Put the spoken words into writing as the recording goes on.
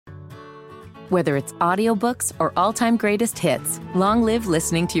Whether it's audiobooks or all-time greatest hits, long live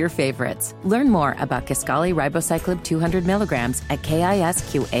listening to your favorites. Learn more about Kisqali Ribociclib 200 milligrams at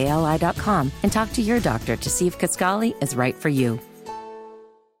KISQALI.com and talk to your doctor to see if Kisqali is right for you.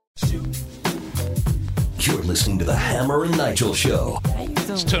 You're listening to the Hammer and Nigel Show.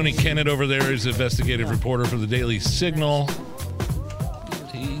 It's Tony Kennett over there. He's an investigative reporter for the Daily Signal.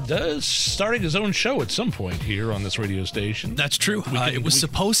 He does starting his own show at some point here on this radio station. That's true. It was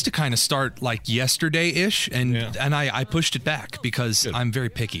supposed to kind of start like yesterday-ish, and I pushed it back because I'm very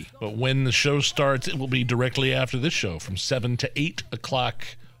picky. But when the show starts, it will be directly after this show from 7 to 8 o'clock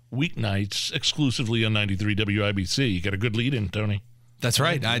weeknights, exclusively on 93 WIBC. You got a good lead in, Tony. That's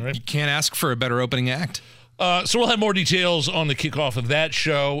right. You can't ask for a better opening act. So we'll have more details on the kickoff of that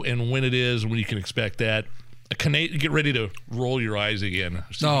show and when it is, when you can expect that. Get ready to roll your eyes again.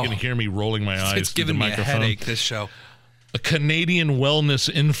 So you're going to hear me rolling my eyes. It's giving me a headache, this show. A Canadian wellness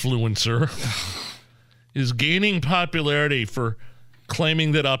influencer is gaining popularity for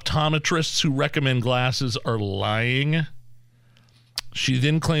claiming that optometrists who recommend glasses are lying. She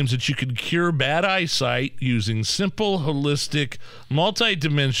then claims that you can cure bad eyesight using simple, holistic,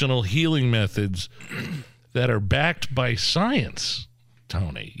 multidimensional healing methods that are backed by science,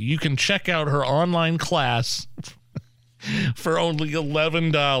 Tony. You can check out her online class for only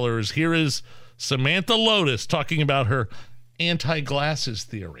 $11. Here is Samantha Lotus talking about her anti-glasses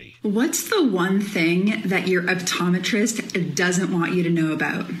theory. What's the one thing that your optometrist doesn't want you to know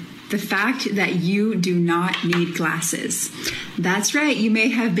about? The fact that you do not need glasses. That's right, you may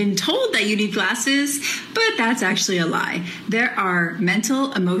have been told that you need glasses, but that's actually a lie. There are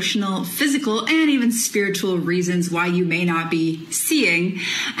mental, emotional, physical, and even spiritual reasons why you may not be seeing,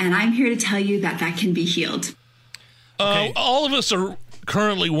 and I'm here to tell you that that can be healed. Okay. All of us are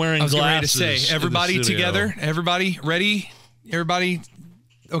currently wearing glasses. I was ready to say, everybody together, everybody ready? Everybody,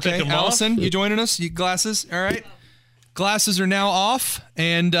 okay, Allison, you joining us? You glasses, all right? Glasses are now off,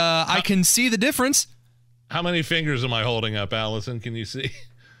 and I can see the difference. How many fingers am I holding up, Allison? Can you see?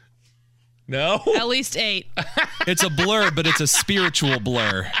 No? At least 8. It's a blur, but it's a spiritual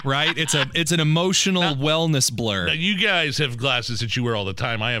blur, right? It's an emotional wellness blur. Now, you guys have glasses that you wear all the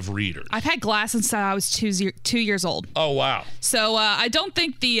time. I have readers. I've had glasses since I was 2 years old. Oh, wow. So I don't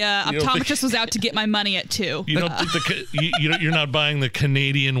think the optometrist was out to get my money at 2. You don't think you're not buying the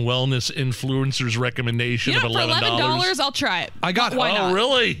Canadian wellness influencers recommendation of $11? For $11, I'll try it. Why not?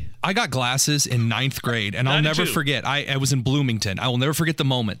 Really? I got glasses in 9th grade, and I'll never forget. I was in Bloomington. I will never forget the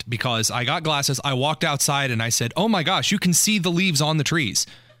moment because I got glasses. I walked outside, and I said, oh, my gosh, you can see the leaves on the trees.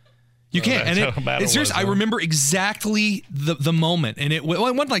 You can't. And it's serious. I remember exactly the moment, and it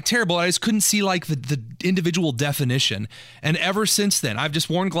wasn't like terrible. I just couldn't see like the individual definition. And ever since then, I've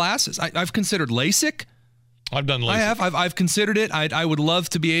just worn glasses. I've considered LASIK. I've done LASIK. I have. I've considered it. I would love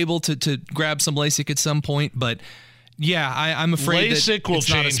to be able to grab some LASIK at some point, but... Yeah, I'm afraid LASIK will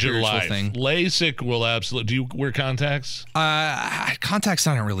change your life. Thing. LASIK will absolutely. Do you wear contacts? Contacts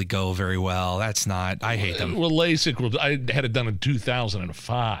don't really go very well. That's not. I hate them. Well, LASIK will. I had it done in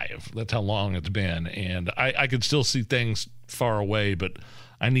 2005. That's how long it's been, and I could still see things far away, but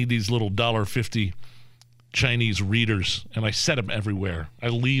I need these little $1.50 Chinese readers, and I set them everywhere. I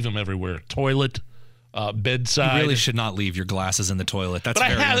leave them everywhere. Toilet. Bedside. You really should not leave your glasses in the toilet. That's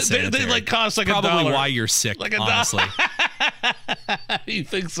very unsanitary. They like cost like probably $1. Why you're sick, like honestly. You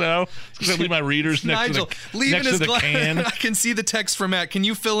think so? Because I leave my readers next to the can. I can see the text from Matt. Can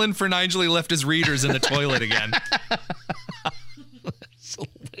you fill in for Nigel? He left his readers in the toilet again. That's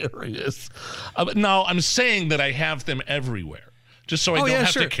hilarious. No, I'm saying that I have them everywhere. Just so I don't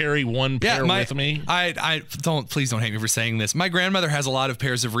have to carry one pair with me. Please don't hate me for saying this. My grandmother has a lot of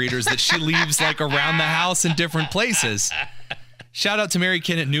pairs of readers that she leaves like around the house in different places. Shout out to Mary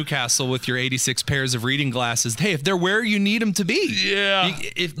Kinn at Newcastle with your 86 pairs of reading glasses. Hey, if they're where you need them to be. Yeah.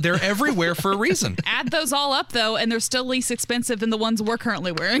 If they're everywhere for a reason. Add those all up, though, and they're still least expensive than the ones we're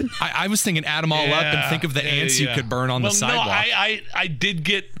currently wearing. I was thinking add them all up and think of the ants you could burn on the sidewalk. No, I did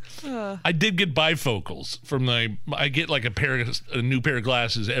get bifocals from I get like a new pair of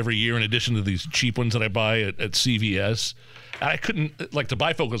glasses every year in addition to these cheap ones that I buy at CVS. And I couldn't, like the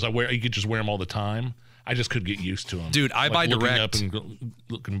bifocals you could just wear them all the time. I just could get used to them. Dude, I buy direct. Up and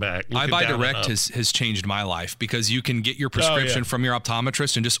looking back. I buy direct has changed my life because you can get your prescription from your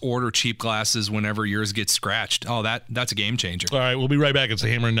optometrist and just order cheap glasses whenever yours gets scratched. Oh, that's a game changer. All right, we'll be right back. It's the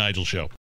Hammer and Nigel Show.